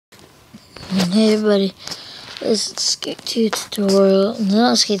Hey everybody, this is Skate 2 tutorial.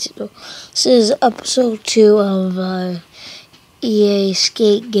 Not Skate 2. This is episode 2 of EA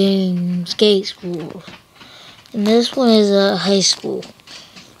Skate Game Skate School. And this one is high school.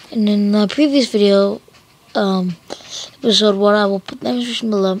 And in the previous video, episode 1, I will put the description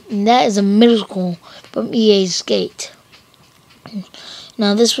below. And that is a middle school from EA Skate.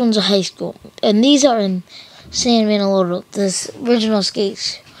 Now this one's a high school. And these are in San Manoloto, this original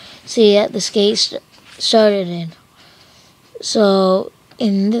skates. See, the skates started in. So,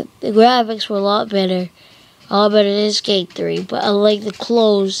 the graphics were a lot better than Skate 3, but I like the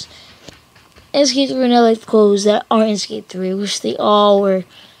clothes in Skate 3, and I like the clothes that aren't in Skate 3. I wish they all were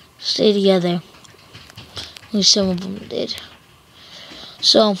stay together. At least some of them did.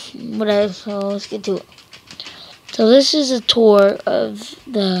 So, let's get to it. So, this is a tour of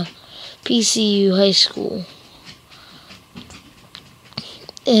the PCU high school.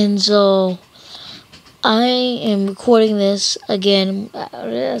 And so, I am recording this again,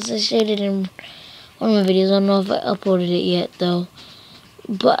 as I stated in one of my videos. I don't know if I uploaded it yet, though.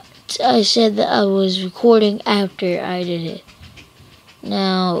 But I said that I was recording after I did it.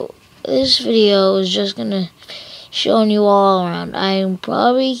 Now, this video is just gonna showing you all around. I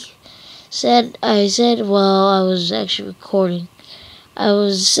probably said while I was actually recording, I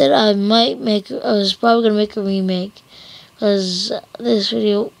was probably gonna make a remake. Because this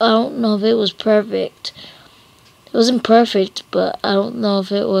video, I don't know if it was perfect. It wasn't perfect, but I don't know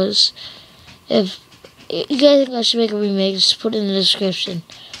if it was. If you guys think I should make a remake, just put it in the description.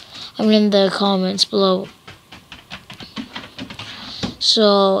 I mean, in the comments below.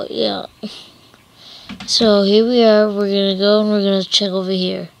 So, yeah. So, here we are. We're going to go and we're going to check over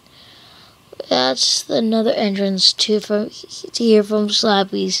here. That's another entrance to here from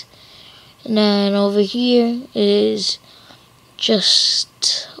Slappy's. And then over here is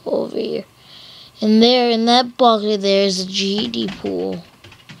just over here. And there, in that box right there, is the GED pool.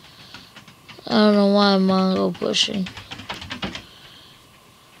 I don't know why I'm on go pushing.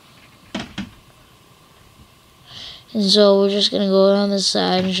 And so we're just gonna go down the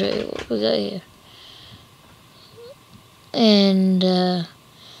side and show you what we got here. And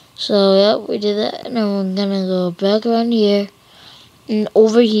so yep, we did that. And then we're gonna go back around here and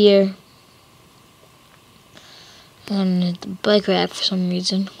over here. And hit the bike rack for some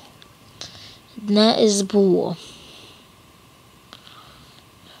reason. And that is the pool.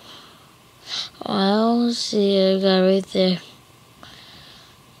 I'll see, I got it right there.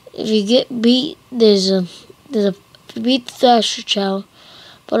 If you get beat, if you beat the Thrasher Chow,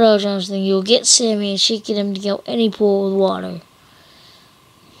 but I was thing, you'll get Sammy and shaking him to get any pool with water.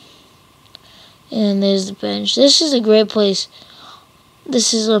 And there's the bench. This is a great place.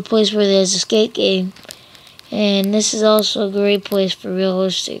 This is a place where there's a skate game. And this is also a great place for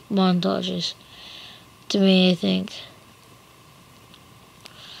realistic montages, to me, I think.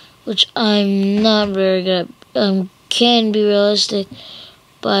 Which I'm not very good at. Can be realistic,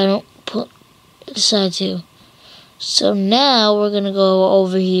 but I don't decide to. So now we're going to go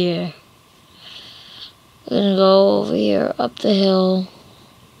over here. We're going to go over here, up the hill.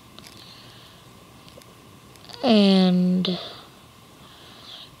 And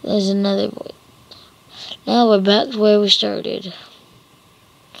there's another way. Now we're back to where we started.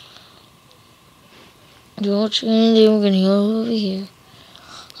 So what you're gonna do, we're gonna go over here.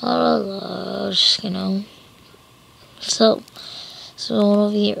 So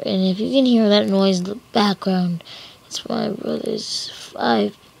over here, and if you can hear that noise in the background, it's my brother's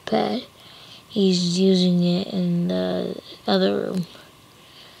iPad. He's using it in the other room.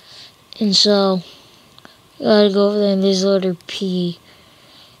 And so, you gotta go over there, and there's the letter P.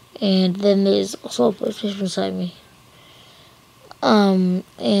 And then there's also a PlayStation beside me. And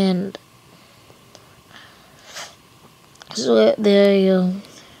so there you go.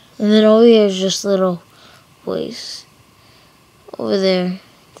 And then over here is just a little place. Over there.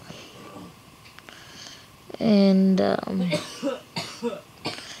 And, and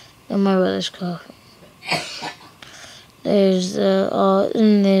my brother's coughing. There's all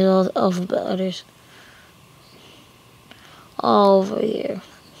the alphabet letters. All over here.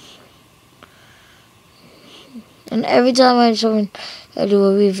 And every time I do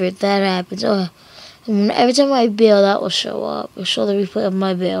a revert, that happens. And every time I bail, that will show up. It'll show the replay of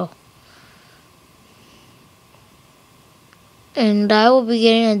my bail. And I will be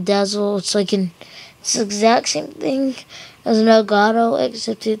getting a Dazzle. It's the exact same thing as an Elgato,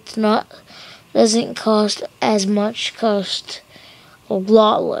 except doesn't cost as much, cost a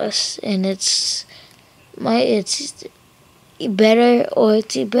lot less, and it's better or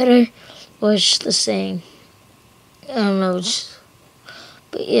it's the same. I don't know,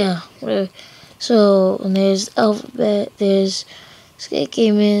 But yeah, whatever. So, and there's alphabet, there's skate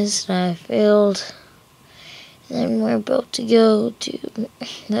game is, and I failed. And then we're about to go to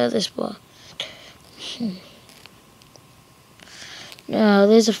the other spot. Now,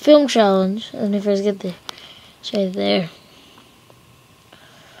 there's a film challenge. Let me first get there. It's right there.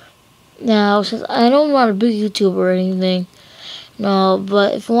 Now, since I know I'm not a big YouTuber or anything, no,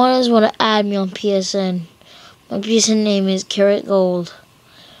 but if one of us want to add me on PSN, my PSN name is Carrot Gold.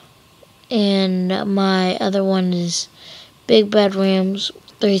 And my other one is Big Bad Rams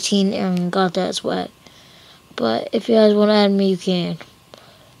 13 and Got That Sweat. But if you guys want to add me, you can.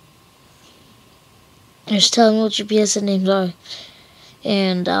 Just tell me what your PSN names are,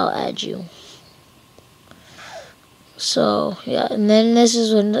 and I'll add you. So, yeah, and then this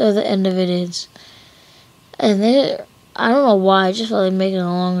is when the end of it is. And then, I don't know why, I just felt like making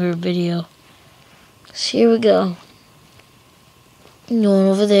a longer video. So here we go. Going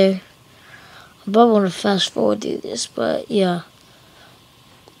over there. I probably want to fast forward through this, but yeah.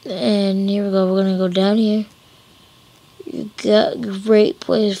 And here we go, we're going to go down here. You got great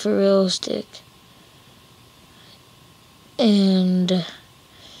place for realistic. And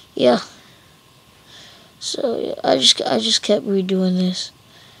yeah. So yeah, I just kept redoing this.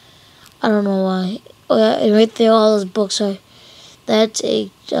 I don't know why. Oh yeah, and right there all those books are. That's a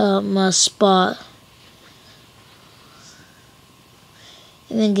spot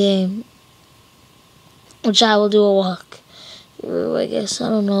in the game, which I will do a walk through. I guess I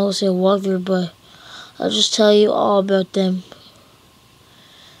don't know. I'll say a walkthrough, but I'll just tell you all about them.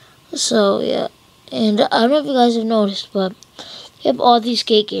 So yeah, and I don't know if you guys have noticed, but we have all these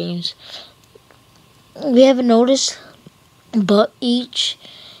skate games. We haven't noticed, but each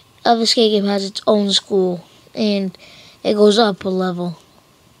of the skate game has its own school, and it goes up a level.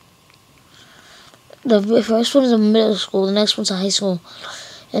 The first one is a middle school, the next one's a high school,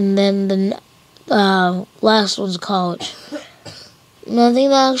 and then the last one's a college. And I think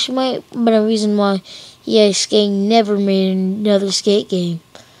that actually might be a reason why EA Skating never made another skate game.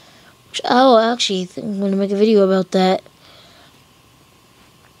 Which I'll actually think I'm going to make a video about that.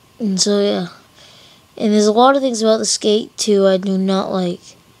 And so yeah. And there's a lot of things about the Skate 2 I do not like.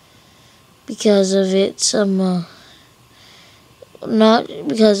 Because of its, not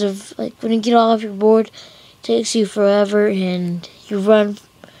because of, like, when you get off your board, it takes you forever, and you run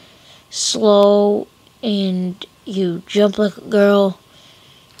slow, and you jump like a girl.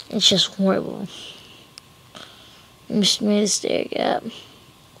 It's just horrible. I just made a stair gap.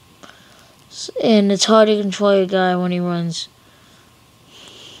 And it's hard to control your guy when he runs.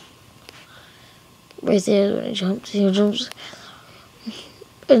 Right there when he jumps.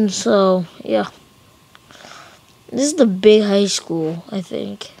 And so, yeah. This is the big high school, I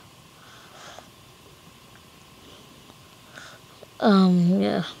think.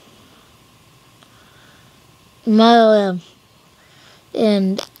 Yeah.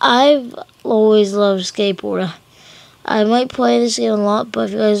 And I've always loved skateboarding. I might play this game a lot, but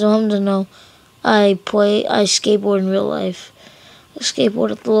if you guys don't happen to know, I skateboard in real life. I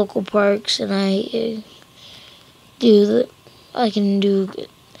skateboard at the local parks, and I can do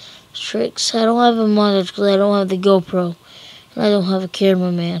tricks. I don't have a monitor because I don't have the GoPro, and I don't have a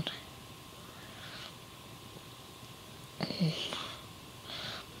cameraman.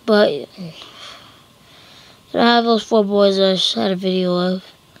 But I have those 4 boys I just had a video of.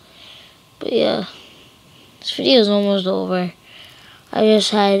 But yeah, this video is almost over. I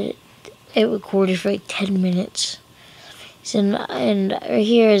just had it recorded for like 10 minutes. And right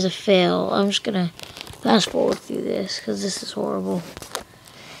here is a fail. I'm just gonna fast forward through this because this is horrible.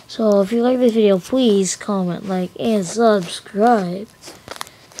 So if you like this video, please comment, like, and subscribe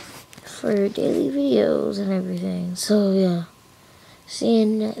for daily videos and everything. So yeah, see you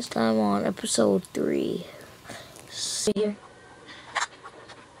next time on episode 3. See you.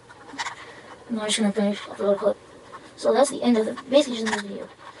 I'm just gonna finish upload a clip. So that's the end of basically just the video.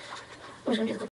 I'm just gonna do the clip.